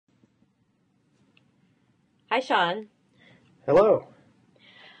Hi, Sean. Hello.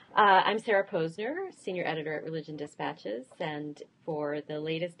 I'm Sarah Posner, Senior Editor at Religion Dispatches, and for the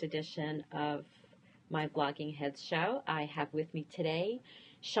latest edition of my Blogging Heads show, I have with me today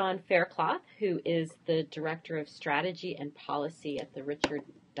Sean Faircloth, who is the Director of Strategy and Policy at the Richard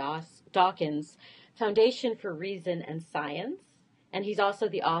Dawkins Foundation for Reason and Science, and he's also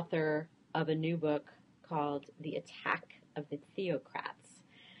the author of a new book called The Attack of the Theocrats.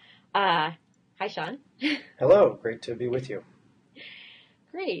 Hi, Sean. Hello. Great to be with you.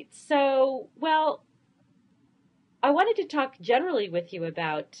 Great. So, well, I wanted to talk generally with you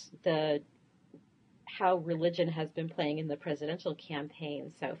about how religion has been playing in the presidential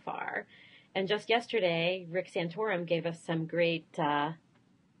campaign so far. And just yesterday, Rick Santorum gave us some great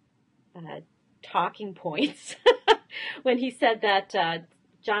talking points when he said that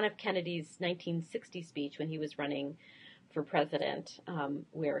John F. Kennedy's 1960 speech when he was running for president,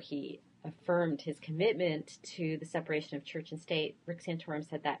 where he affirmed his commitment to the separation of church and state, Rick Santorum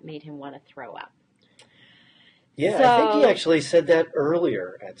said that made him want to throw up. Yeah, so, I think he actually said that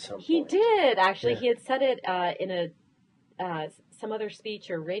earlier at some point. He did, actually. Yeah. He had said it in some other speech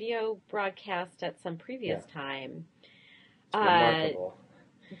or radio broadcast at some previous time. It's remarkable.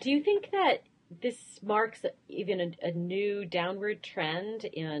 Do you think that this marks even a new downward trend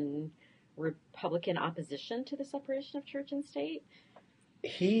in Republican opposition to the separation of church and state?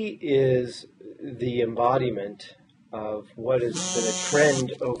 He is the embodiment of what has been a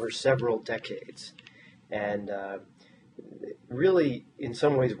trend over several decades. And really, in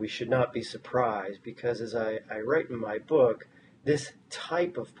some ways, we should not be surprised because, as I write in my book, this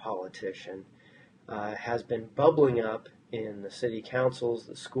type of politician has been bubbling up in the city councils,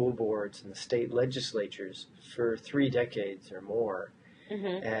 the school boards, and the state legislatures for 3 decades or more.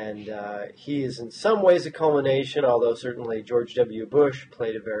 Mm-hmm. And he is in some ways a culmination, although certainly George W. Bush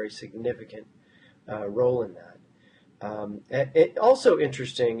played a very significant role in that. Also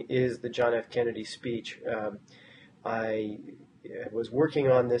interesting is the John F. Kennedy speech. I was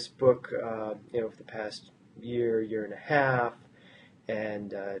working on this book for the past year and a half,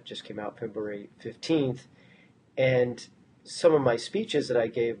 and just came out February 15th. And some of my speeches that I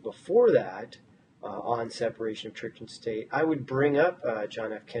gave before that on separation of church and state, I would bring up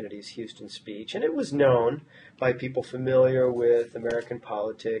John F. Kennedy's Houston speech, and it was known by people familiar with American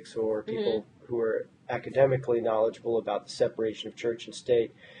politics or people who are academically knowledgeable about the separation of church and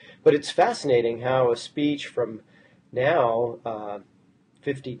state. But it's fascinating how a speech from now,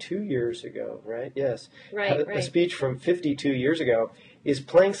 52 years ago, right? Yes. Right. A speech from 52 years ago is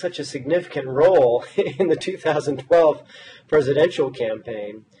playing such a significant role in the 2012 presidential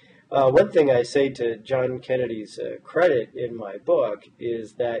campaign. One thing I say to John Kennedy's credit in my book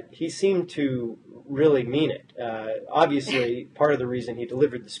is that he seemed to really mean it. Obviously, part of the reason he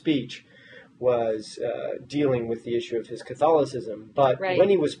delivered the speech was dealing with the issue of his Catholicism. But when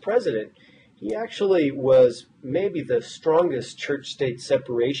he was president, he actually was maybe the strongest church-state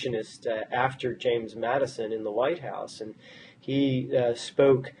separationist after James Madison in the White House. And he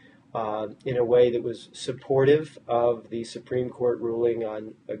spoke in a way that was supportive of the Supreme Court ruling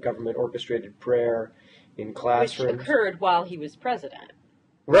on a government-orchestrated prayer in classrooms. Which occurred while he was president.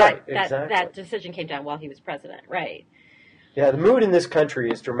 Right, exactly. That decision came down while he was president, right. Yeah, the mood in this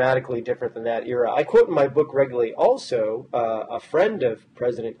country is dramatically different than that era. I quote in my book regularly also a friend of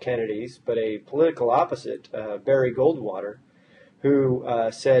President Kennedy's, but a political opposite, Barry Goldwater, who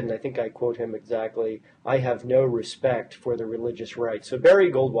said, and I think I quote him exactly, "I have no respect for the religious right." So Barry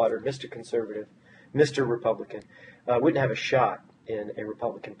Goldwater, Mr. Conservative, Mr. Republican, wouldn't have a shot in a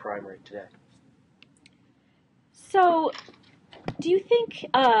Republican primary today. So, do you think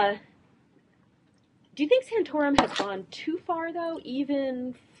Santorum has gone too far, though,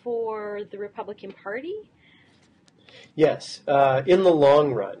 even for the Republican Party? Yes, in the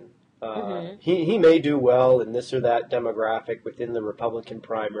long run. He may do well in this or that demographic within the Republican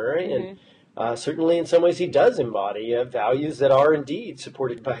primary, and certainly in some ways he does embody values that are indeed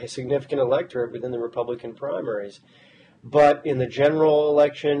supported by a significant electorate within the Republican primaries. But in the general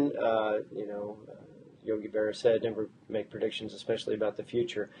election, Yogi Berra said never make predictions, especially about the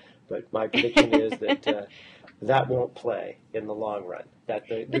future. But my prediction is that that won't play in the long run. That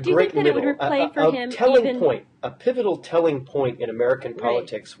the but do you think that it would play for him? A pivotal telling point in American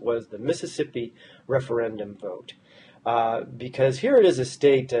politics was the Mississippi referendum vote. Because here it is a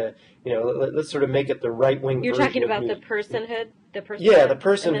state, let's sort of make it the right-wing version. You're talking about the personhood? The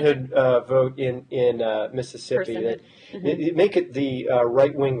personhood vote in Mississippi. Make it the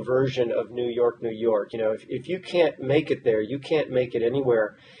right-wing version of New York, New York. If you can't make it there, you can't make it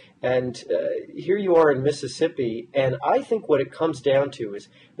anywhere. And here you are in Mississippi, and I think what it comes down to is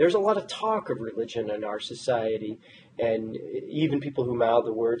there's a lot of talk of religion in our society, and even people who mouth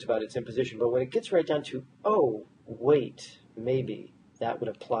the words about its imposition. But when it gets right down to, oh, wait, maybe that would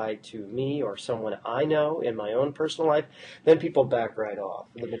apply to me or someone I know in my own personal life, then people back right off.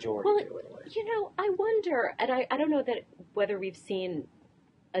 The majority do anyway. You know, I wonder, and I don't know that whether we've seen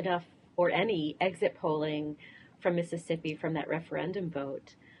enough or any exit polling from Mississippi from that referendum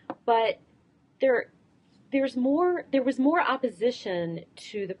vote. But there was more opposition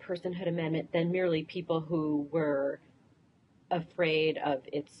to the Personhood Amendment than merely people who were afraid of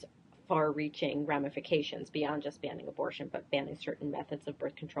its far-reaching ramifications beyond just banning abortion, but banning certain methods of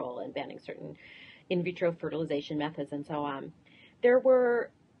birth control and banning certain in vitro fertilization methods and so on. There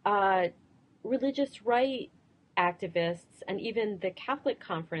were religious right activists and even the Catholic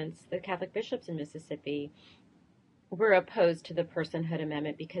Conference, the Catholic bishops in Mississippi, were opposed to the Personhood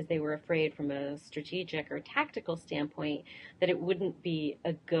Amendment because they were afraid from a strategic or tactical standpoint that it wouldn't be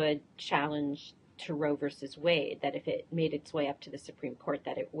a good challenge to Roe versus Wade, that if it made its way up to the Supreme Court,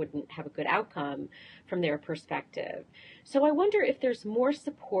 that it wouldn't have a good outcome from their perspective. So I wonder if there's more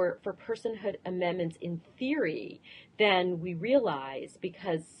support for personhood amendments in theory than we realize,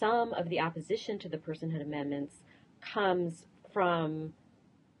 because some of the opposition to the personhood amendments comes from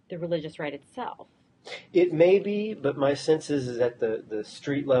the religious right itself. It may be, but my sense is at the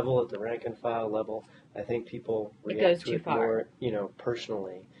street level, at the rank and file level, I think people react to it more,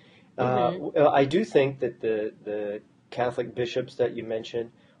 personally. I do think that the Catholic bishops that you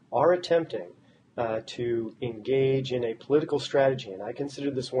mentioned are attempting to engage in a political strategy, and I consider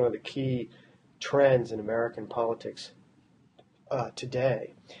this one of the key trends in American politics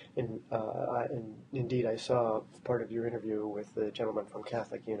today. And indeed, I saw part of your interview with the gentleman from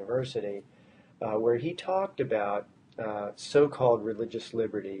Catholic University, where he talked about so-called religious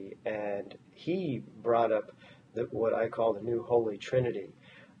liberty, and he brought up what I call the new Holy Trinity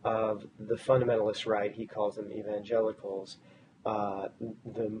of the fundamentalist right, he calls them evangelicals,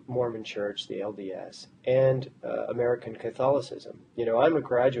 the Mormon Church, the LDS, and American Catholicism. I'm a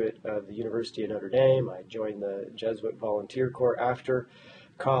graduate of the University of Notre Dame. I joined the Jesuit Volunteer Corps after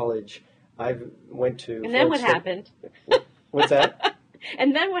college. I went to... And then what happened? What's that?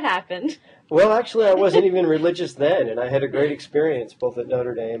 And then what happened? Well, actually, I wasn't even religious then, and I had a great experience both at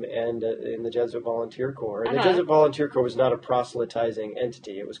Notre Dame and in the Jesuit Volunteer Corps. And the Jesuit Volunteer Corps was not a proselytizing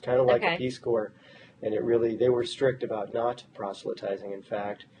entity. It was kind of like a Peace Corps, and they were strict about not proselytizing, in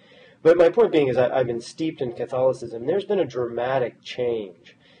fact. But my point being is I've been steeped in Catholicism. There's been a dramatic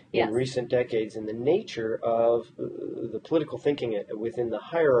change in recent decades in the nature of the political thinking within the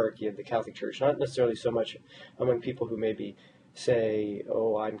hierarchy of the Catholic Church, not necessarily so much among people who maybe say,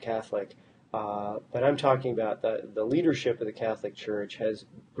 oh, I'm Catholic, but I'm talking about the leadership of the Catholic Church has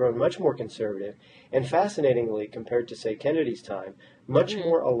grown much more conservative, and fascinatingly, compared to, say, Kennedy's time, much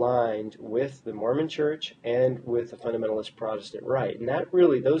more aligned with the Mormon Church and with the fundamentalist Protestant right. And that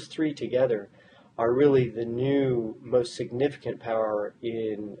really, those three together are really the new, most significant power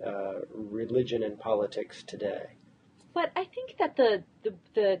in religion and politics today. But I think that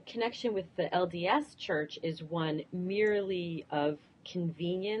the connection with the LDS Church is one merely of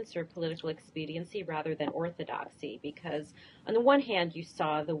convenience or political expediency rather than orthodoxy, because on the one hand you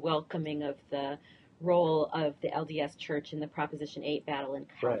saw the welcoming of the role of the LDS Church in the Proposition 8 battle in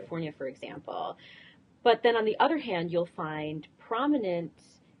California, for example. But then on the other hand, you'll find prominent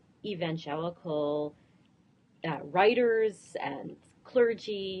evangelical writers and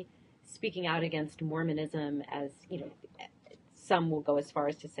clergy speaking out against Mormonism as, some will go as far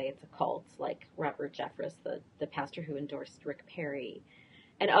as to say it's a cult, like Robert Jeffress, the pastor who endorsed Rick Perry.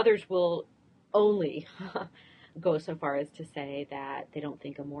 And others will only go so far as to say that they don't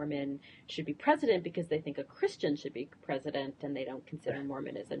think a Mormon should be president because they think a Christian should be president, and they don't consider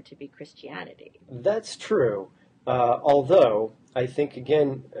Mormonism to be Christianity. That's true. Although, I think,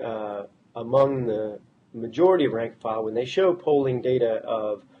 again, among the majority of rank and file, when they show polling data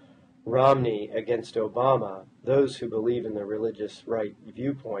of Romney against Obama, those who believe in the religious right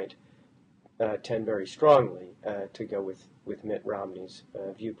viewpoint tend very strongly to go with Mitt Romney's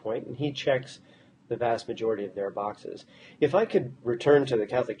viewpoint, and he checks the vast majority of their boxes. If I could return to the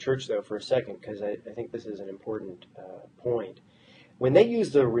Catholic Church, though, for a second, because I think this is an important point. When they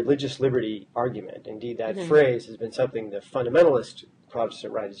use the religious liberty argument, indeed that phrase has been something the fundamentalist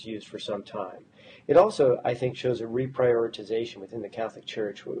Protestant right has used for some time. It also, I think, shows a reprioritization within the Catholic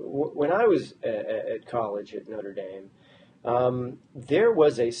Church. When I was at college at Notre Dame, there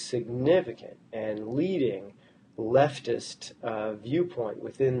was a significant and leading leftist viewpoint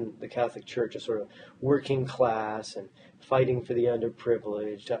within the Catholic Church, a sort of working class and fighting for the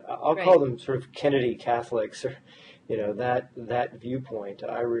underprivileged. I'll call them sort of Kennedy Catholics, or that viewpoint,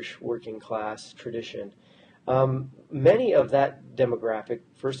 Irish working class tradition. Many of that demographic,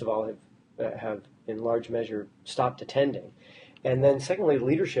 first of all, have in large measure stopped attending. And then secondly,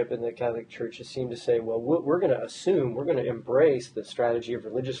 leadership in the Catholic Church has seemed to say, well, we're going to embrace the strategy of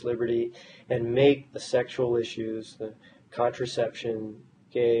religious liberty and make the sexual issues, the contraception,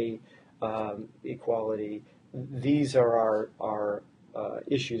 gay equality, these are our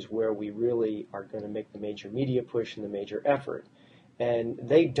issues where we really are going to make the major media push and the major effort. And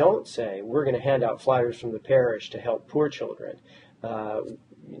they don't say, we're going to hand out flyers from the parish to help poor children.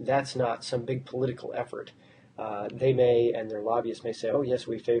 That's not some big political effort. They may, and their lobbyists may say, oh, yes,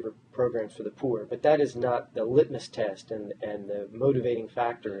 we favor programs for the poor, but that is not the litmus test and the motivating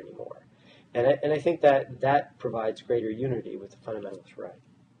factor anymore. And I think that provides greater unity with the fundamentalist right.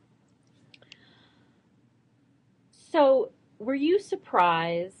 So were you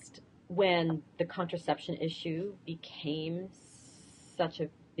surprised when the contraception issue became such a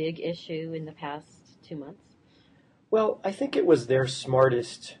big issue in the past 2 months? Well, I think it was their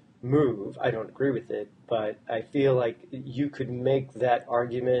smartest move. I don't agree with it, but I feel like you could make that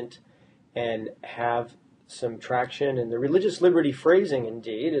argument and have some traction. And the religious liberty phrasing,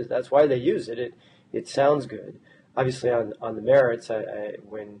 indeed, that's why they use it. It sounds good. Obviously, on the merits,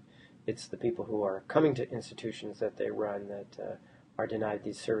 when it's the people who are coming to institutions that they run that are denied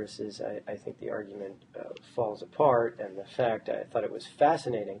these services, I think the argument falls apart. And the fact, I thought it was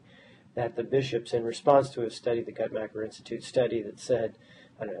fascinating that the bishops, in response to a study, the Guttmacher Institute study that said,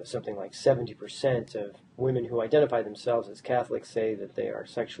 I don't know, something like 70% of women who identify themselves as Catholics say that they are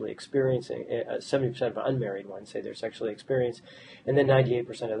sexually experiencing, 70% of unmarried ones say they're sexually experienced, and then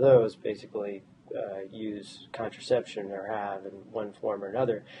 98% of those basically use contraception or have in one form or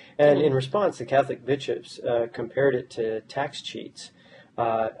another. And in response, the Catholic bishops compared it to tax cheats.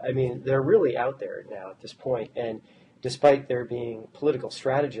 I mean, they're really out there now at this point, and despite there being political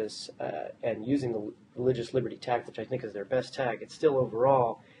strategists and using the religious liberty tack, which I think is their best tack, it's still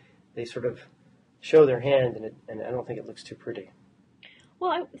overall, they sort of show their hand, and I don't think it looks too pretty.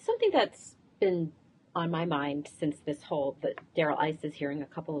 Well, something that's been on my mind since this whole Daryl Ice's hearing a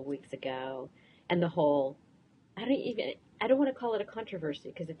couple of weeks ago, and the whole, I don't want to call it a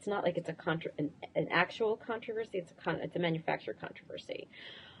controversy because it's not like it's an actual controversy. It's a manufactured controversy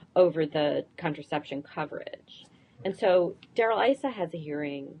over the contraception coverage. And so Daryl Issa has a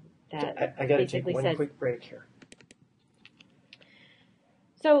hearing that I got to take basically one says, quick break here.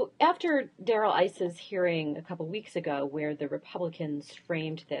 So after Daryl Issa's hearing a couple weeks ago, where the Republicans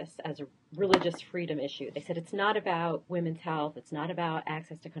framed this as a religious freedom issue, they said it's not about women's health, it's not about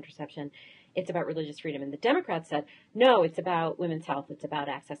access to contraception, it's about religious freedom. And the Democrats said, no, it's about women's health, it's about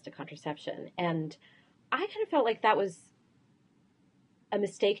access to contraception. And I kind of felt like that was a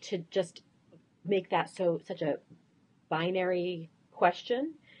mistake to just make that such a binary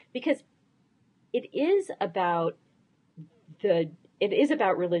question, because it is about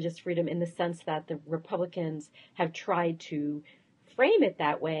religious freedom in the sense that the Republicans have tried to frame it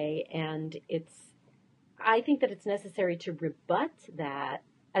that way, and I think that it's necessary to rebut that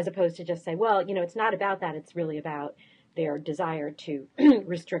as opposed to just say, well, it's not about that, it's really about their desire to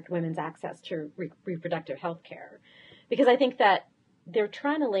restrict women's access to reproductive health care. Because I think that they're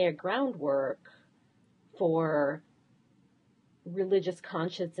trying to lay a groundwork for religious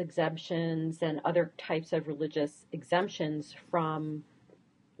conscience exemptions and other types of religious exemptions from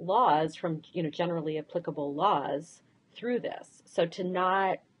laws, from generally applicable laws through this. So to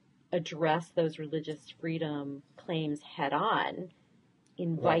not address those religious freedom claims head on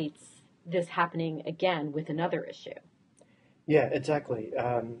invites this happening again with another issue. Yeah, exactly.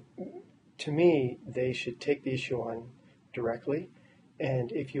 To me, they should take the issue on directly.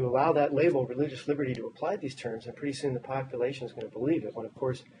 And if you allow that label, religious liberty, to apply these terms, then pretty soon the population is going to believe it. When, of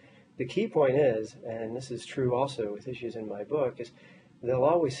course, the key point is, and this is true also with issues in my book, is they'll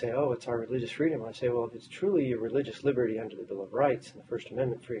always say, oh, it's our religious freedom. I say, well, if it's truly your religious liberty under the Bill of Rights and the First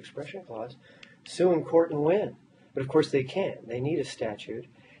Amendment Free Expression Clause, sue in court and win. But, of course, they can't. They need a statute.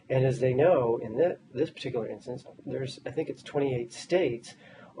 And as they know, in this particular instance, I think it's 28 states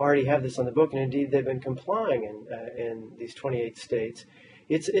already have this on the book, and indeed they've been complying in these 28 states.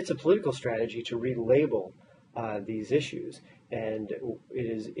 It's a political strategy to relabel these issues, and it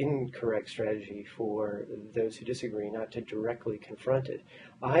is incorrect strategy for those who disagree not to directly confront it.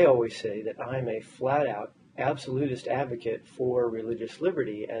 I always say that I'm a flat-out absolutist advocate for religious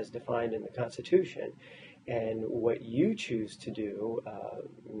liberty as defined in the Constitution. And what you choose to do,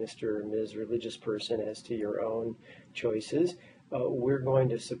 Mr. or Ms. Religious Person, as to your own choices. We're going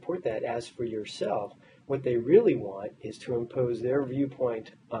to support that. As for yourself, what they really want is to impose their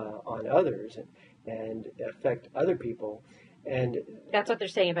viewpoint on others and affect other people. And that's what they're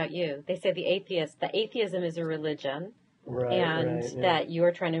saying about you. They say the atheism is a religion, right, that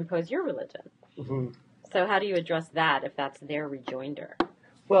you're trying to impose your religion. Mm-hmm. So how do you address that if that's their rejoinder?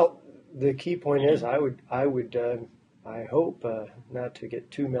 Well, the key point is I hope, not to get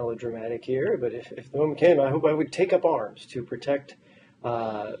too melodramatic here, but if the moment came, I hope I would take up arms to protect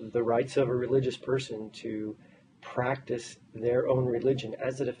the rights of a religious person to practice their own religion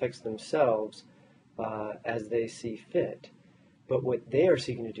as it affects themselves as they see fit. But what they are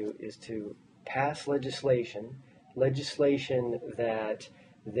seeking to do is to pass legislation that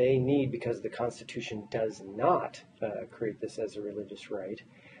they need because the Constitution does not create this as a religious right,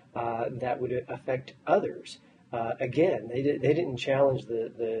 that would affect others. Again, they didn't challenge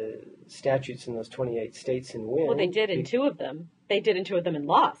the statutes in those 28 states and win. Well, they did in two of them. They did in two of them and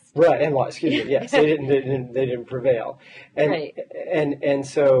lost. Right, and lost. Excuse me. Yes, they didn't prevail. And, right. And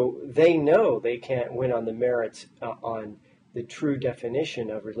so they know they can't win on the merits on the true definition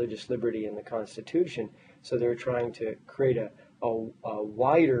of religious liberty in the Constitution. So they're trying to create a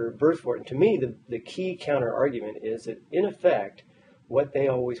wider berth for it. And to me, the key counter argument is that in effect, what they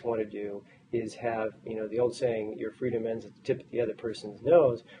always want to do is have, the old saying, your freedom ends at the tip of the other person's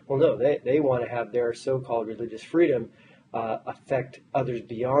nose. Well, no, they want to have their so-called religious freedom affect others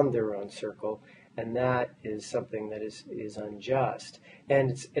beyond their own circle, and that is something that is unjust.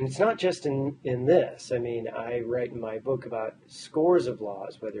 And it's not just in this. I mean, I write in my book about scores of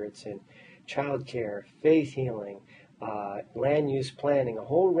laws, whether it's in child care, faith healing, land use planning, a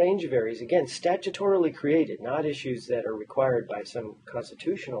whole range of areas, again, statutorily created, not issues that are required by some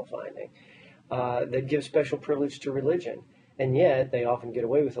constitutional finding, that give special privilege to religion. And yet they often get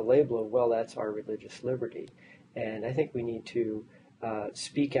away with a label of, well, that's our religious liberty. And I think we need to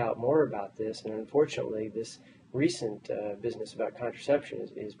speak out more about this. And unfortunately, this recent business about contraception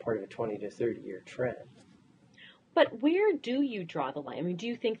is part of a 20 to 30 year trend. But where do you draw the line? I mean, do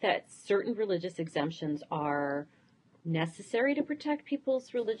you think that certain religious exemptions are necessary to protect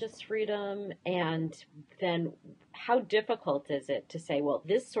people's religious freedom? And then how difficult is it to say, well,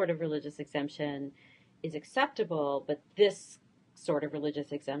 this sort of religious exemption is acceptable, but this sort of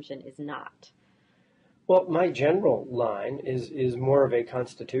religious exemption is not? Well, my general line is more of a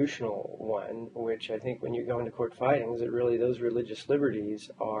constitutional one, which I think when you go into court findings, that really those religious liberties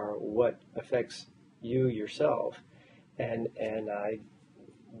are what affects you yourself, and I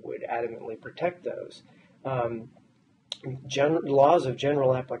would adamantly protect those. Laws of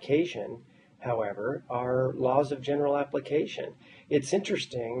general application, however, are laws of general application. It's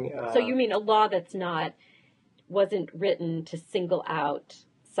interesting. So you mean a law that's wasn't written to single out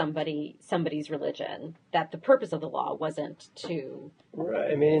somebody's religion, that the purpose of the law wasn't to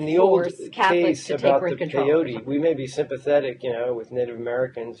right. I mean, in the old Catholics case about the peyote, we may be sympathetic, with Native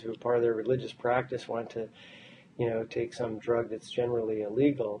Americans who, part of their religious practice, want to, take some drug that's generally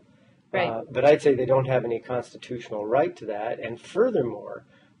illegal. Right. But I'd say they don't have any constitutional right to that. And furthermore,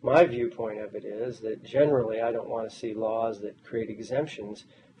 my viewpoint of it is that generally I don't want to see laws that create exemptions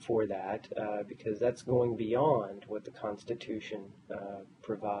for that, because that's going beyond what the Constitution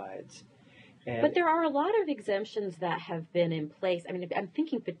provides. But there are a lot of exemptions that have been in place. I mean, I'm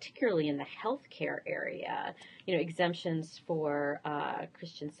thinking particularly in the healthcare area, exemptions for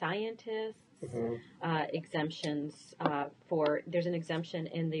Christian scientists, exemptions there's an exemption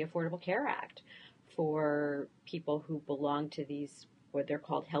in the Affordable Care Act for people who belong to these, what they're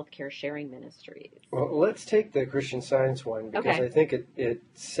called, healthcare sharing ministries. Well, let's take the Christian Science one, because I think it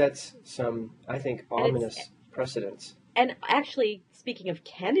sets some, ominous precedents. And actually, speaking of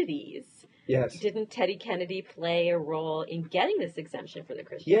Kennedys, yes, didn't Teddy Kennedy play a role in getting this exemption for the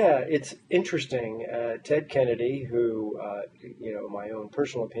Christian Science? Science? It's interesting. Ted Kennedy, who, my own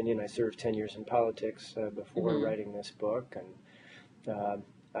personal opinion, I served 10 years in politics before writing this book, and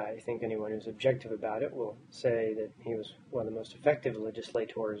I think anyone who's objective about it will say that he was one of the most effective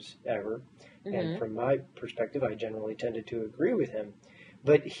legislators ever. And from my perspective, I generally tended to agree with him.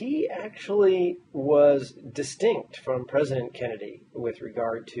 But he actually was distinct from President Kennedy with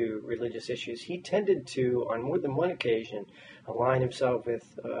regard to religious issues. He tended to, on more than one occasion, align himself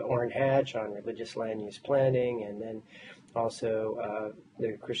with Orrin Hatch on religious land use planning, and then also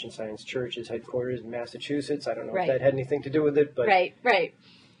the Christian Science Church's headquarters in Massachusetts. I don't know if that had anything to do with it, but right.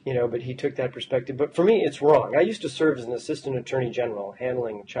 But he took that perspective. But for me, it's wrong. I used to serve as an assistant attorney general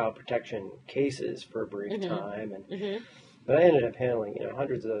handling child protection cases for a brief time, and But I ended up handling,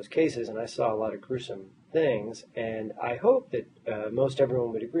 hundreds of those cases, and I saw a lot of gruesome things. And I hope that most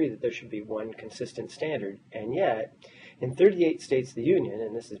everyone would agree that there should be one consistent standard. And yet, in 38 states of the Union,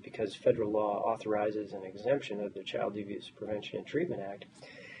 and this is because federal law authorizes an exemption of the Child Abuse Prevention and Treatment Act,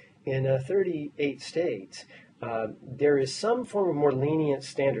 in 38 states, there is some form of more lenient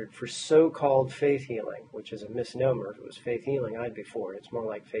standard for so-called faith healing, which is a misnomer. If it was faith healing, I'd be for it. It's more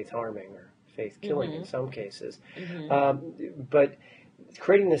like faith harming or faith killing in some cases. But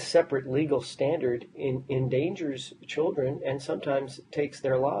creating this separate legal standard endangers children and sometimes takes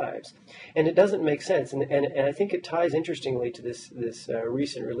their lives. And it doesn't make sense. And I think it ties interestingly to this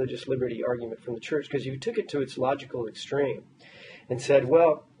recent religious liberty argument from the church, because you took it to its logical extreme and said,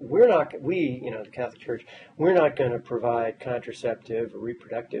 well, the Catholic Church, we're not going to provide contraceptive or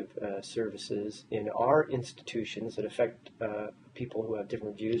reproductive services in our institutions that affect people who have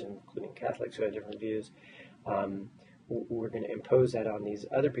different views, including Catholics who have different views. We're going to impose that on these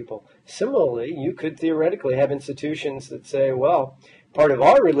other people. Similarly, you could theoretically have institutions that say, well, part of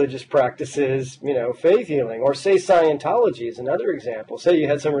our religious practice is, faith healing, or say Scientology is another example. Say you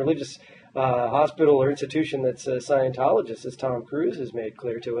had some religious hospital or institution that's a Scientologist, as Tom Cruise has made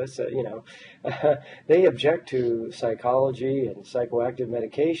clear to us, they object to psychology and psychoactive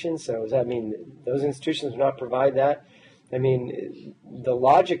medication. So does that mean those institutions do not provide that? I mean, the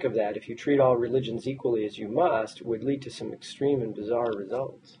logic of that, if you treat all religions equally as you must, would lead to some extreme and bizarre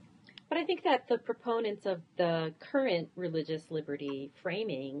results. But I think that the proponents of the current religious liberty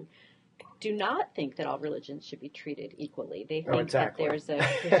framing do not think that all religions should be treated equally. They think that there's a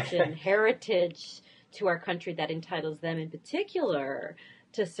Christian heritage to our country that entitles them in particular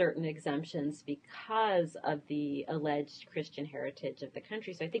to certain exemptions because of the alleged Christian heritage of the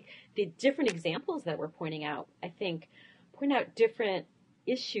country. So I think the different examples that we're pointing out, point out different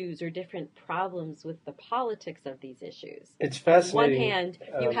issues or different problems with the politics of these issues. It's fascinating. On one hand,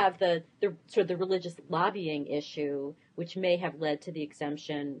 you have the sort of the religious lobbying issue, which may have led to the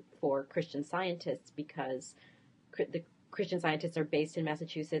exemption for Christian Scientists because the Christian Scientists are based in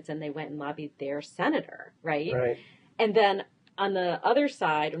Massachusetts and they went and lobbied their senator, right? Right. And then on the other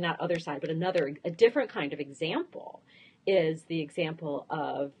side, or not other side, but a different kind of example is the example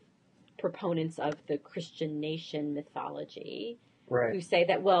of proponents of the Christian nation mythology, right, who say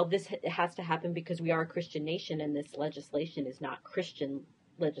that, well, this has to happen because we are a Christian nation and this legislation is not Christian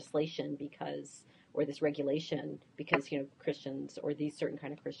legislation or this regulation because, Christians or these certain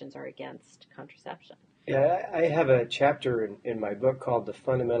kind of Christians are against contraception. Yeah, I have a chapter in my book called The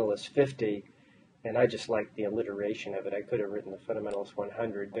Fundamentalist 50, and I just like the alliteration of it. I could have written The Fundamentalist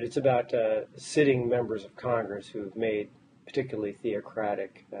 100, but it's about sitting members of Congress who've made particularly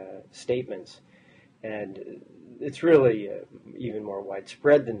theocratic statements. And it's really even more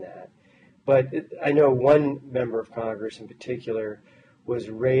widespread than that. But I know one member of Congress in particular was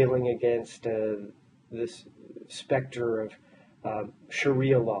railing against this specter of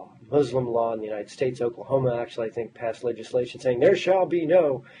Sharia law, Muslim law in the United States. Oklahoma actually, I think, passed legislation saying there shall be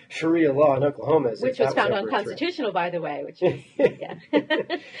no Sharia law in Oklahoma. Which was found unconstitutional, by the way. Which is, yeah.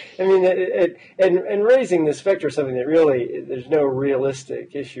 I mean, and raising the specter of something that really, there's no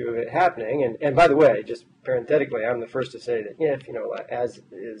realistic issue of it happening. And by the way, just parenthetically, I'm the first to say that, as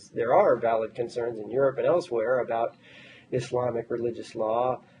is, there are valid concerns in Europe and elsewhere about Islamic religious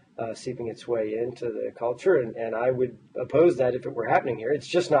law seeping its way into the culture, and I would oppose that if it were happening here. It's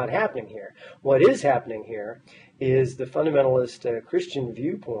just not happening here. What is happening here is the fundamentalist Christian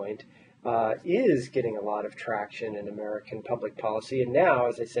viewpoint is getting a lot of traction in American public policy, and now,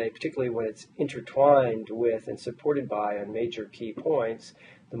 as I say, particularly when it's intertwined with and supported by, on major key points,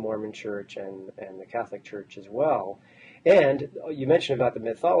 the Mormon Church and the Catholic Church as well. And you mentioned about the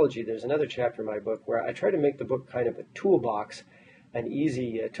mythology. There's another chapter in my book where I try to make the book kind of a toolbox, an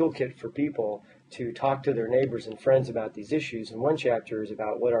easy toolkit for people to talk to their neighbors and friends about these issues. And one chapter is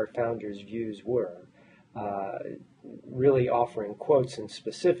about what our founders' views were, really offering quotes and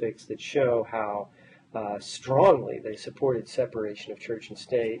specifics that show how strongly they supported separation of church and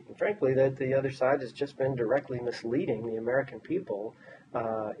state. And frankly, that the other side has just been directly misleading the American people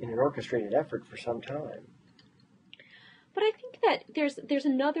in an orchestrated effort for some time. But I think that there's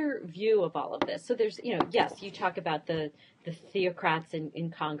another view of all of this. So there's, yes, you talk about the Theocrats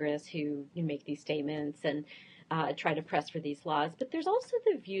in Congress who make these statements and try to press for these laws. But there's also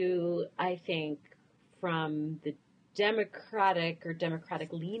the view, I think, from the Democratic or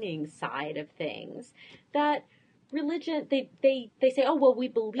Democratic-leaning side of things that religion, they say, oh, well, we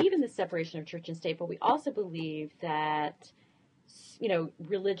believe in the separation of church and state, but we also believe that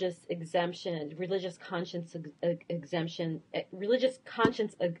religious exemption, religious conscience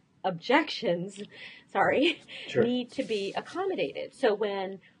objections, sorry, Sure. need to be accommodated. So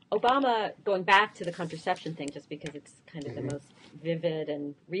when Obama, going back to the contraception thing, just because it's kind of the most vivid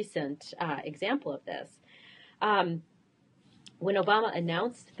and recent example of this, when Obama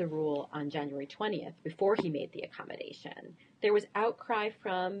announced the rule on January 20th, before he made the accommodation, there was outcry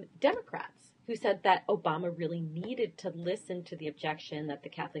from Democrats who said that Obama really needed to listen to the objection that the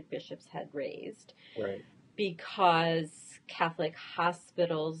Catholic bishops had raised. Right. Because Catholic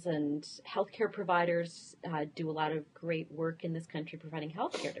hospitals and healthcare providers do a lot of great work in this country providing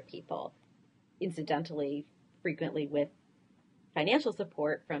healthcare to people, incidentally, frequently with financial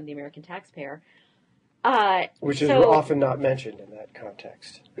support from the American taxpayer. Which is often not mentioned in that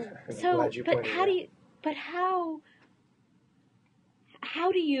context.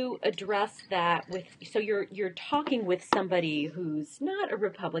 How do you address that with? So you're talking with somebody who's not a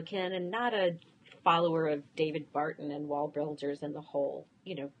Republican and not a follower of David Barton and wall builders and the whole,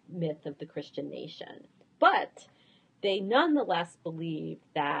 myth of the Christian nation. But they nonetheless believe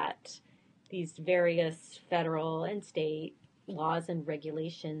that these various federal and state laws and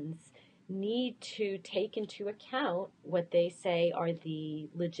regulations need to take into account what they say are the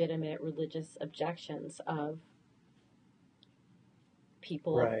legitimate religious objections of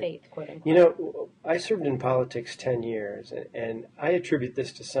people of faith, quote unquote. I served in politics 10 years, and I attribute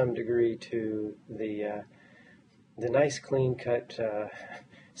this to some degree to the nice, clean-cut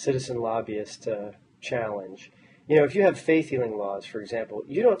citizen lobbyist challenge. If you have faith healing laws, for example,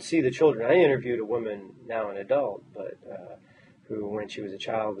 you don't see the children. I interviewed a woman, now an adult, but who, when she was a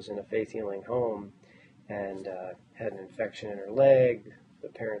child, was in a faith healing home and had an infection in her leg. The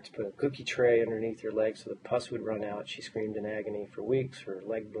parents put a cookie tray underneath her leg so the pus would run out. She screamed in agony for weeks. Her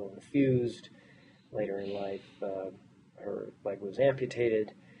leg bone fused. Later in life, her leg was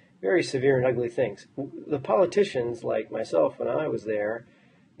amputated. Very severe and ugly things. The politicians, like myself when I was there,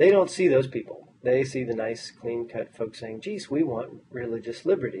 they don't see those people. They see the nice, clean-cut folks saying, geez, we want religious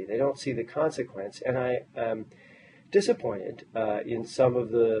liberty. They don't see the consequence. And I am disappointed in some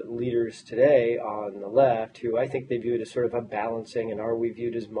of the leaders today on the left who I think they view it as sort of a balancing and are we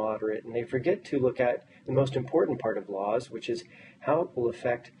viewed as moderate, and they forget to look at the most important part of laws, which is how it will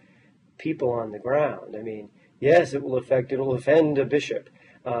affect people on the ground. I mean, yes, it'll offend a bishop.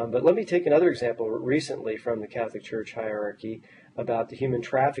 But let me take another example recently from the Catholic Church hierarchy about the human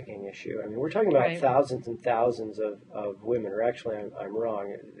trafficking issue. I mean, we're talking about thousands and thousands of women, or actually I'm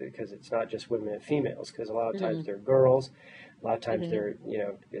wrong, because it's not just women and females, because a lot of times they're girls, a lot of times they're,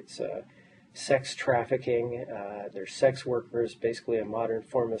 it's sex trafficking, they're sex workers, basically a modern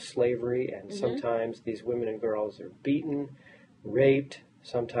form of slavery, and sometimes these women and girls are beaten, raped,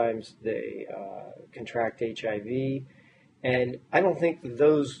 sometimes they contract HIV, and I don't think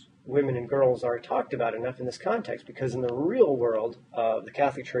those women and girls are talked about enough in this context, because in the real world of the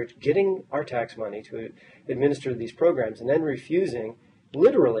Catholic Church getting our tax money to administer these programs and then refusing,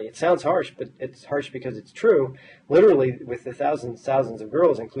 literally, it sounds harsh, but it's harsh because it's true, literally with the thousands of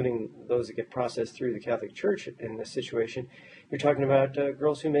girls, including those that get processed through the Catholic Church in this situation, you're talking about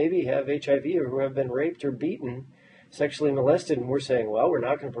girls who maybe have HIV or who have been raped or beaten, sexually molested, and we're saying, well, we're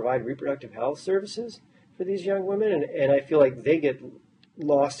not going to provide reproductive health services for these young women, and I feel like they get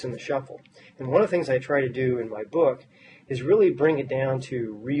lost in the shuffle. And one of the things I try to do in my book is really bring it down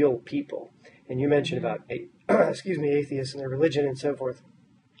to real people. And you mentioned about, atheists and their religion and so forth.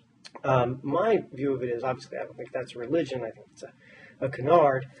 My view of it is, obviously, I don't think that's a religion. I think it's a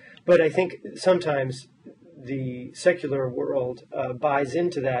canard. But I think sometimes the secular world buys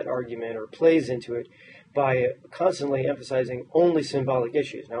into that argument or plays into it by constantly emphasizing only symbolic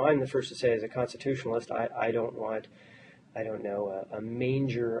issues. Now, I'm the first to say, as a constitutionalist, I don't want a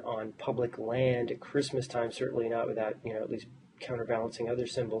manger on public land at Christmas time, certainly not without, at least counterbalancing other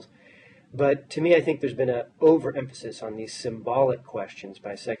symbols. But to me, I think there's been an overemphasis on these symbolic questions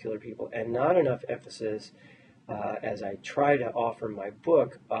by secular people, and not enough emphasis, as I try to offer my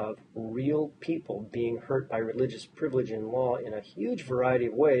book, of real people being hurt by religious privilege and law in a huge variety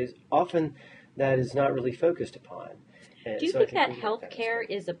of ways. Often that is not really focused upon. And do you think that healthcare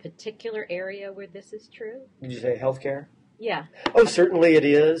is a particular area where this is true? Did you say healthcare? Yeah. Oh, certainly it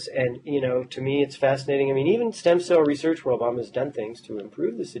is. And, to me, it's fascinating. I mean, even stem cell research, where Obama's done things to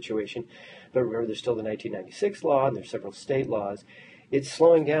improve the situation. But remember, there's still the 1996 law, and there's several state laws. It's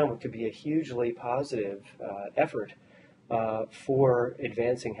slowing down what could be a hugely positive effort for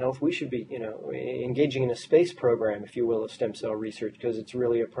advancing health. We should be, engaging in a space program, if you will, of stem cell research, because it's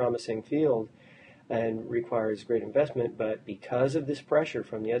really a promising field and requires great investment. But because of this pressure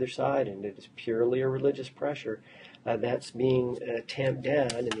from the other side, and it is purely a religious pressure, that's being tamped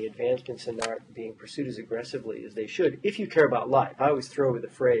down, and the advancements are not being pursued as aggressively as they should. If you care about life, I always throw the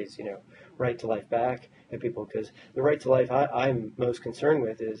phrase, right to life back at people, because the right to life I'm most concerned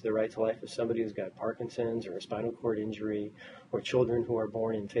with is the right to life of somebody who's got Parkinson's or a spinal cord injury, or children who are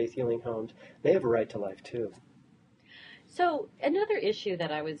born in faith healing homes. They have a right to life too. So another issue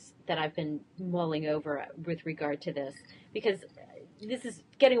that I've been mulling over with regard to this, because this is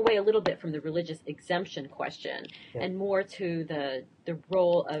getting away a little bit from the religious exemption question, and more to the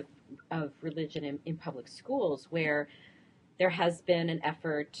role of religion in public schools, where there has been an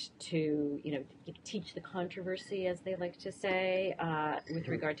effort to, teach the controversy, as they like to say, with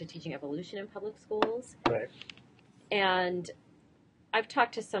regard to teaching evolution in public schools. Right. And I've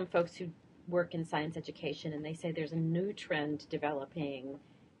talked to some folks who work in science education, and they say there's a new trend developing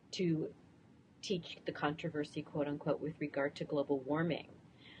to teach the controversy, quote unquote, with regard to global warming.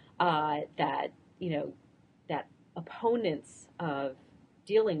 That opponents of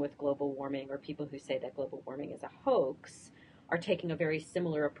dealing with global warming, or people who say that global warming is a hoax, are taking a very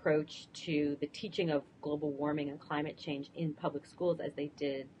similar approach to the teaching of global warming and climate change in public schools as they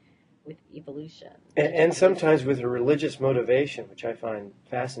did with evolution. And sometimes with a religious motivation, which I find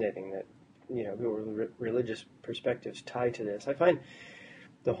fascinating, that, religious perspectives tie to this. I find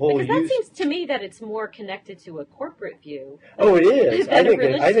the whole because that seems to me that it's more connected to a corporate view. Oh, it is. I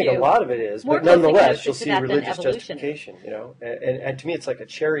think a lot of it is. But nonetheless, you'll see religious justification, And to me, it's like a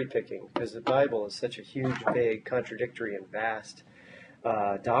cherry picking, because the Bible is such a huge, big, contradictory, and vast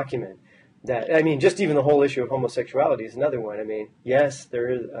document. Just even the whole issue of homosexuality is another one. Yes, there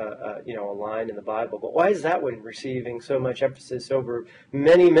is a line in the Bible, but why is that one receiving so much emphasis over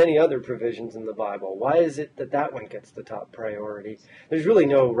many, many other provisions in the Bible? Why is it that one gets the top priority? There's really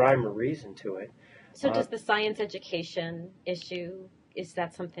no rhyme or reason to it. So does the science education issue, is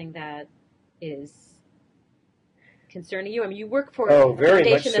that something that is concerning you? You work for a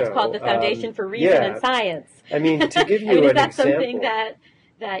foundation that's called the Foundation for Reason and Science. To give you is an that example, something that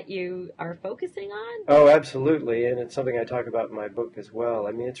you are focusing on? Oh, absolutely, and it's something I talk about in my book as well.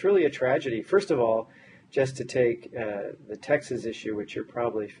 It's really a tragedy. First of all, just to take the Texas issue, which you're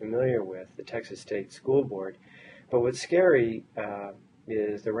probably familiar with, the Texas State School Board. But what's scary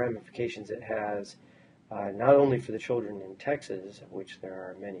is the ramifications it has, not only for the children in Texas, of which there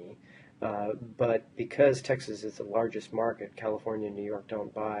are many, but because Texas is the largest market, California and New York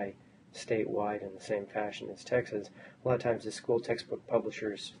don't buy statewide in the same fashion as Texas. A lot of times the school textbook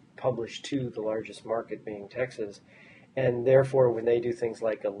publishers publish to the largest market, being Texas, and therefore when they do things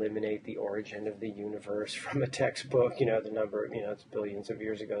like eliminate the origin of the universe from a textbook, the number, it's billions of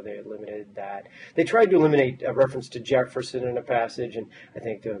years ago they eliminated that. They tried to eliminate a reference to Jefferson in a passage, and I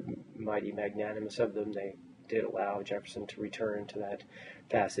think the mighty magnanimous of them, they did allow Jefferson to return to that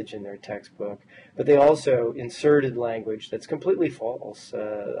passage in their textbook. But they also inserted language that's completely false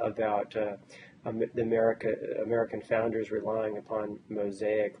about the American founders relying upon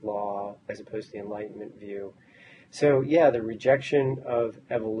Mosaic law as opposed to the Enlightenment view. So, the rejection of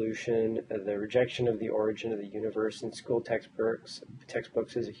evolution, the rejection of the origin of the universe in school textbooks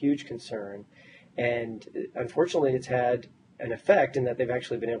is a huge concern. And unfortunately, it's had an effect in that they've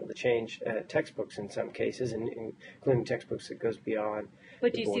actually been able to change textbooks in some cases, including textbooks that goes beyond.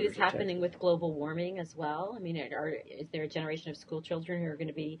 But do you see this happening with global warming as well? Is there a generation of school children who are going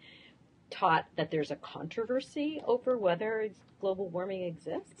to be taught that there's a controversy over whether global warming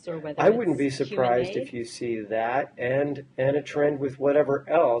exists or whether I wouldn't be it's surprised human-made? if you see that and a trend with whatever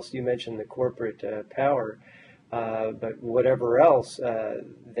else. You mentioned the corporate power, but whatever else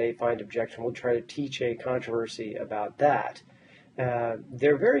they find objectionable, we'll try to teach a controversy about that.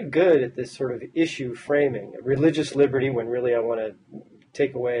 They're very good at this sort of issue framing, religious liberty, when really I want to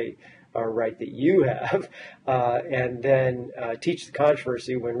take away a right that you have, and then teach the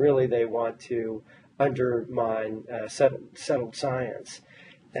controversy when really they want to undermine settled science.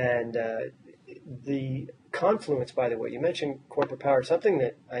 And the confluence, by the way, you mentioned corporate power, something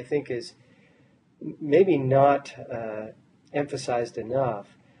that I think is maybe not emphasized enough,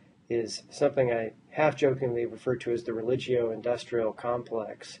 is something I half-jokingly refer to as the religio-industrial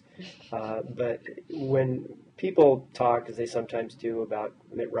complex. But when people talk, as they sometimes do, about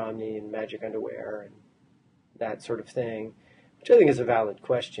Mitt Romney and magic underwear and that sort of thing, which I think is a valid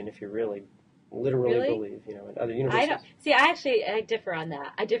question if you really literally believe, in other universities. I differ on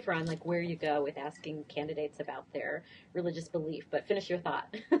that. I differ on where you go with asking candidates about their religious belief. But finish your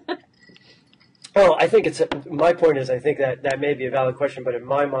thought. Oh, I think my point is, I think that may be a valid question, but in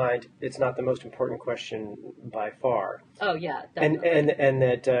my mind, it's not the most important question by far. Oh, yeah. Definitely. And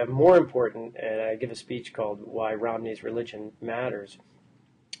that more important, and I give a speech called Why Romney's Religion Matters,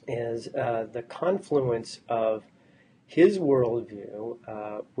 is the confluence of his worldview,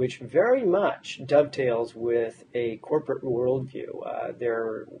 which very much dovetails with a corporate worldview.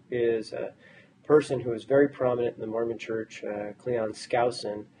 There is a person who is very prominent in the Mormon Church, Cleon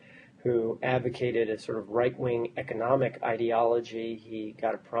Skousen, who advocated a sort of right-wing economic ideology. He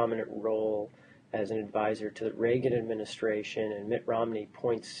got a prominent role as an advisor to the Reagan administration, and Mitt Romney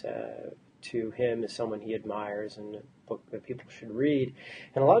points to him as someone he admires and a book that people should read.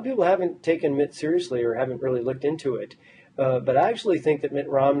 And a lot of people haven't taken Mitt seriously or haven't really looked into it. But I actually think that Mitt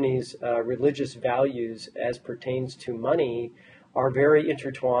Romney's religious values as pertains to money are very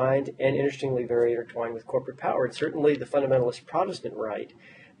intertwined, and interestingly very intertwined with corporate power. And certainly the fundamentalist Protestant right,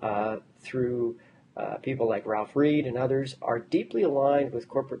 through people like Ralph Reed and others, are deeply aligned with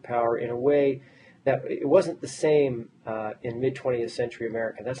corporate power in a way that it wasn't the same in mid-20th century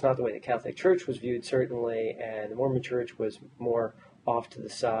America. That's not the way the Catholic Church was viewed, certainly, and the Mormon Church was more off to the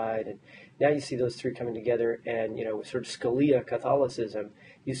side. And now you see those three coming together, and, sort of Scalia Catholicism,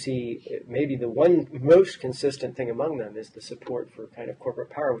 you see maybe the one most consistent thing among them is the support for kind of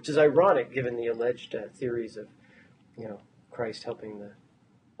corporate power, which is ironic given the alleged theories of, Christ helping the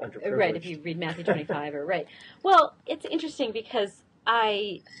underprivileged. Right, if you read Matthew 25, or right. Well, it's interesting because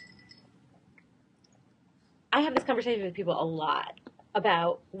I have this conversation with people a lot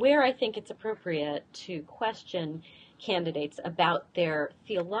about where I think it's appropriate to question candidates about their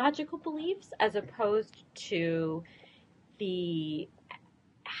theological beliefs as opposed to the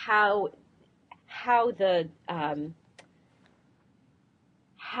how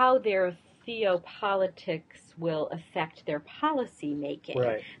their theopolitics will affect their policy making.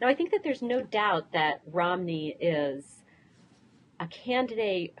 Right. Now, I think that there's no doubt that Romney is a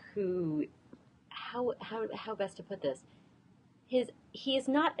candidate who, how best to put this, he is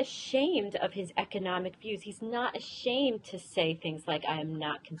not ashamed of his economic views. He's not ashamed to say things like, I am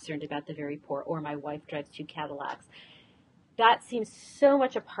not concerned about the very poor, or my wife drives 2 Cadillacs. That seems so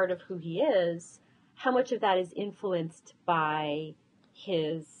much a part of who he is. How much of that is influenced by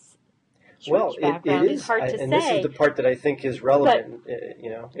his church background is hard to say. And this is the part that I think is relevant. But,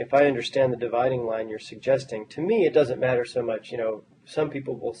 if I understand the dividing line you're suggesting, to me it doesn't matter so much. Some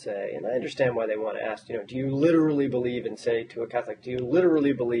people will say, and I understand why they want to ask, do you literally believe in, say, to a Catholic, do you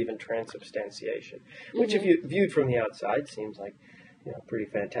literally believe in transubstantiation? Which, if you viewed from the outside, seems like, pretty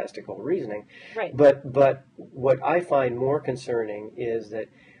fantastical reasoning. Right. But what I find more concerning is that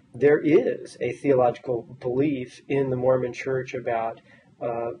there is a theological belief in the Mormon Church about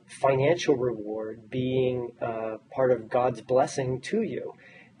financial reward being part of God's blessing to you.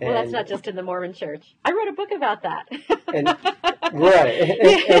 Well, that's not just in the Mormon Church. I wrote a book about that. Right.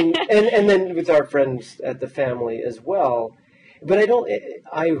 And then with our friends at the family as well. But I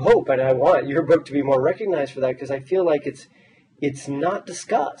hope and I want your book to be more recognized for that, because I feel like it's not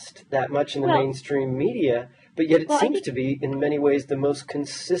discussed that much in the mainstream media, but yet it seems to be, in many ways, the most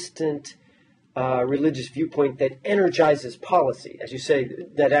consistent religious viewpoint that energizes policy, as you say,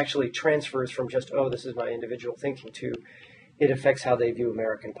 that actually transfers from just, this is my individual thinking, to it affects how they view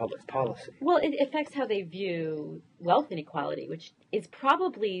American public policy. Well, it affects how they view wealth inequality, which is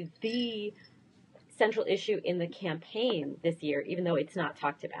probably the central issue in the campaign this year, even though it's not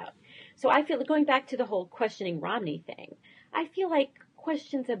talked about. So I feel, going back to the whole questioning Romney thing, I feel like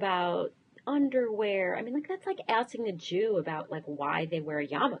questions about underwear, that's like asking a Jew about why they wear a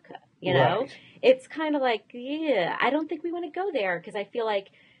yarmulke, Right. It's kind of like, I don't think we want to go there, because I feel like,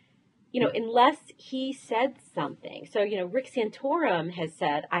 unless he said something. So, Rick Santorum has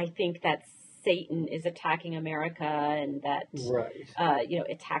said, I think that Satan is attacking America, and that,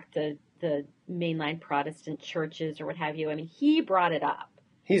 attacked the mainline Protestant churches or what have you. He brought it up.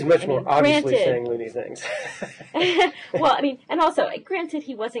 He's much more obviously saying loony things. Well, and also, granted,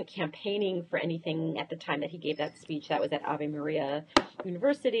 he wasn't campaigning for anything at the time that he gave that speech. That was at Ave Maria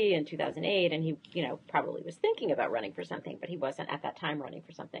University in 2008, and he, probably was thinking about running for something, but he wasn't at that time running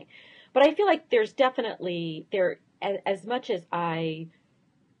for something. But I feel like there's definitely, as much as I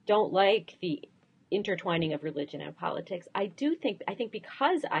don't like the intertwining of religion and politics, I think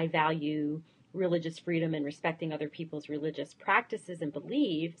because I value religious freedom and respecting other people's religious practices and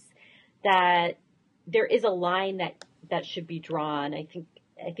beliefs, that there is a line that should be drawn. I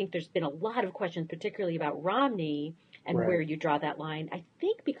think there's been a lot of questions, particularly about Romney and where you draw that line. I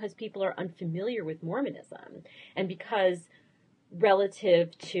think because people are unfamiliar with Mormonism, and because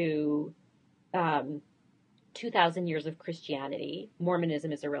relative to 2,000 years of Christianity,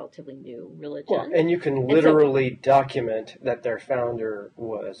 Mormonism is a relatively new religion. Well, and you can literally document that their founder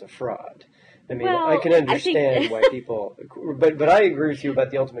was a fraud. I can understand why people, but I agree with you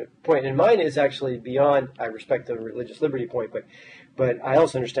about the ultimate point. And mine is actually beyond, I respect the religious liberty point, but But I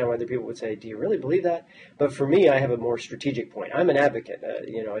also understand why other people would say, do you really believe that? But for me, I have a more strategic point. I'm an advocate.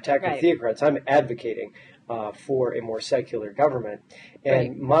 Attacking Right. Theocrats, I'm advocating for a more secular government. And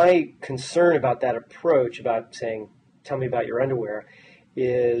Right. my concern about that approach, about saying, tell me about your underwear,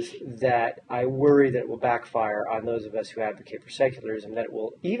 is that I worry that it will backfire on those of us who advocate for secularism, that it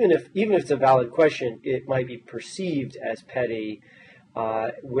will, even if it's a valid question, it might be perceived as petty.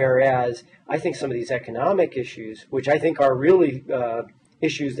 Whereas I think some of these economic issues, which I think are really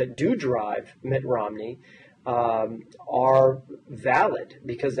issues that do drive Mitt Romney, are valid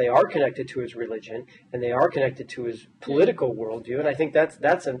because they are connected to his religion and they are connected to his political worldview. And I think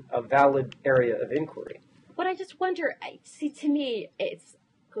that's a valid area of inquiry. But I just wonder, see, to me, it's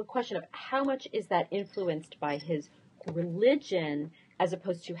a question of how much is that influenced by his religion as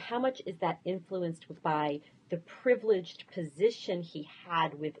opposed to how much is that influenced by the privileged position he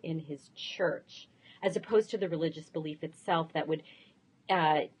had within his church, as opposed to the religious belief itself that would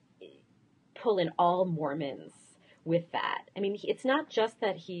pull in all Mormons with that. I mean, it's not just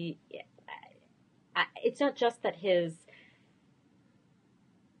that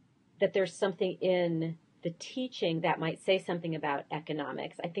that there's something in the teaching that might say something about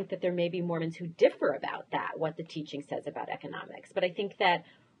economics. I think that there may be Mormons who differ about that, what the teaching says about economics. But I think that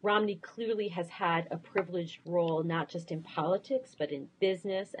Romney clearly has had a privileged role, not just in politics, but in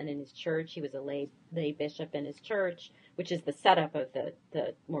business and in his church. He was a lay bishop in his church, which is the setup of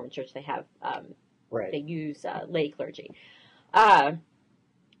the Mormon church. They have, Right. They use lay clergy.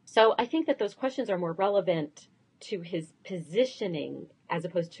 So I think that those questions are more relevant to his positioning as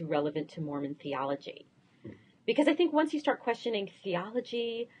opposed to relevant to Mormon theology. Because I think once you start questioning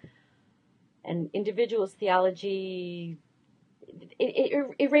theology and individuals' theology,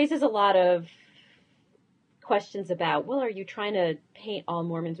 it raises a lot of questions about, well, are you trying to paint all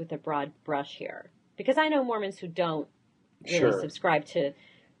Mormons with a broad brush here? Because I know Mormons who don't really subscribe to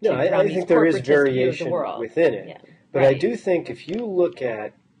No, I think there is variation within it. Yeah. But Right. I do think if you look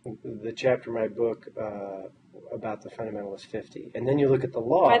at the chapter in my book about the Fundamentalist 50, and then you look at the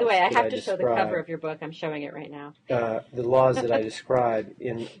laws. By the way, I have to show describe, the cover of your book. I'm showing it right now. The laws that I describe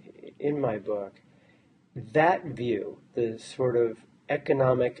in my book, that view, the sort of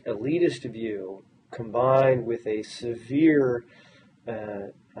economic elitist view, combined with a severe,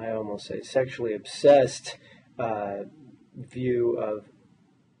 I almost say sexually obsessed view of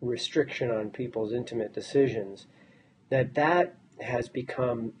restriction on people's intimate decisions, that has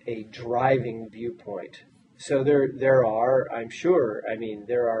become a driving viewpoint. So there are, I'm sure,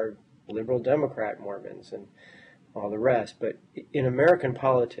 there are liberal Democrat Mormons and all the rest, but in American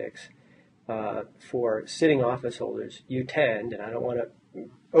politics, for sitting office holders, you tend, and I don't want to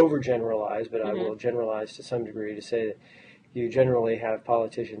overgeneralize, but I will generalize to some degree to say that you generally have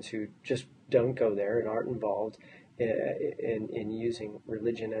politicians who just don't go there and aren't involved in using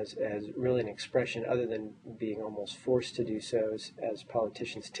religion as really an expression other than being almost forced to do so as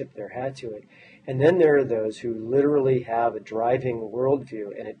politicians tip their hat to it. And then there are those who literally have a driving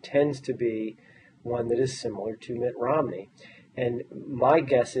worldview, and it tends to be one that is similar to Mitt Romney. And my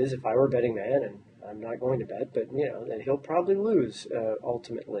guess is, if I were a betting man, and I'm not going to bet, but that he'll probably lose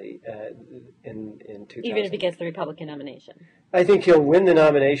ultimately in 2000. Even if he gets the Republican nomination. I think he'll win the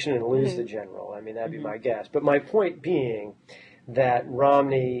nomination and lose the general. That'd be my guess. But my point being that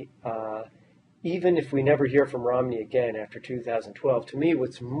Romney, even if we never hear from Romney again after 2012, to me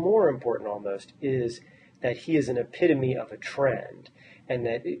what's more important almost is that he is an epitome of a trend. And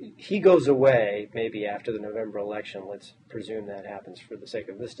that he goes away maybe after the November election. Let's presume that happens for the sake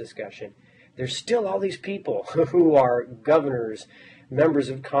of this discussion. There's still all these people who are governors, members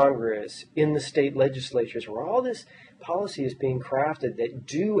of Congress, in the state legislatures, where all this policy is being crafted that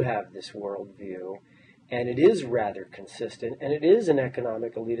do have this worldview, and it is rather consistent, and it is an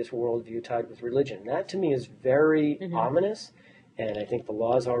economic elitist worldview tied with religion. That, to me, is very ominous. And I think the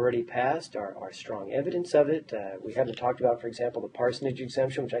laws already passed are strong evidence of it. We haven't talked about, for example, the parsonage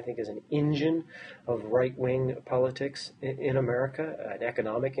exemption, which I think is an engine of right-wing politics in America, an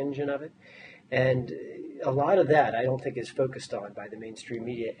economic engine of it. And a lot of that I don't think is focused on by the mainstream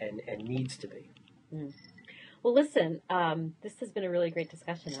media and needs to be. Well, listen, this has been a really great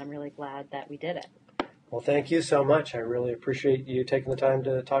discussion. I'm really glad that we did it. Well, thank you so much. I really appreciate you taking the time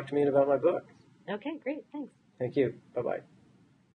to talk to me about my book. Okay, great. Thanks. Thank you. Bye-bye.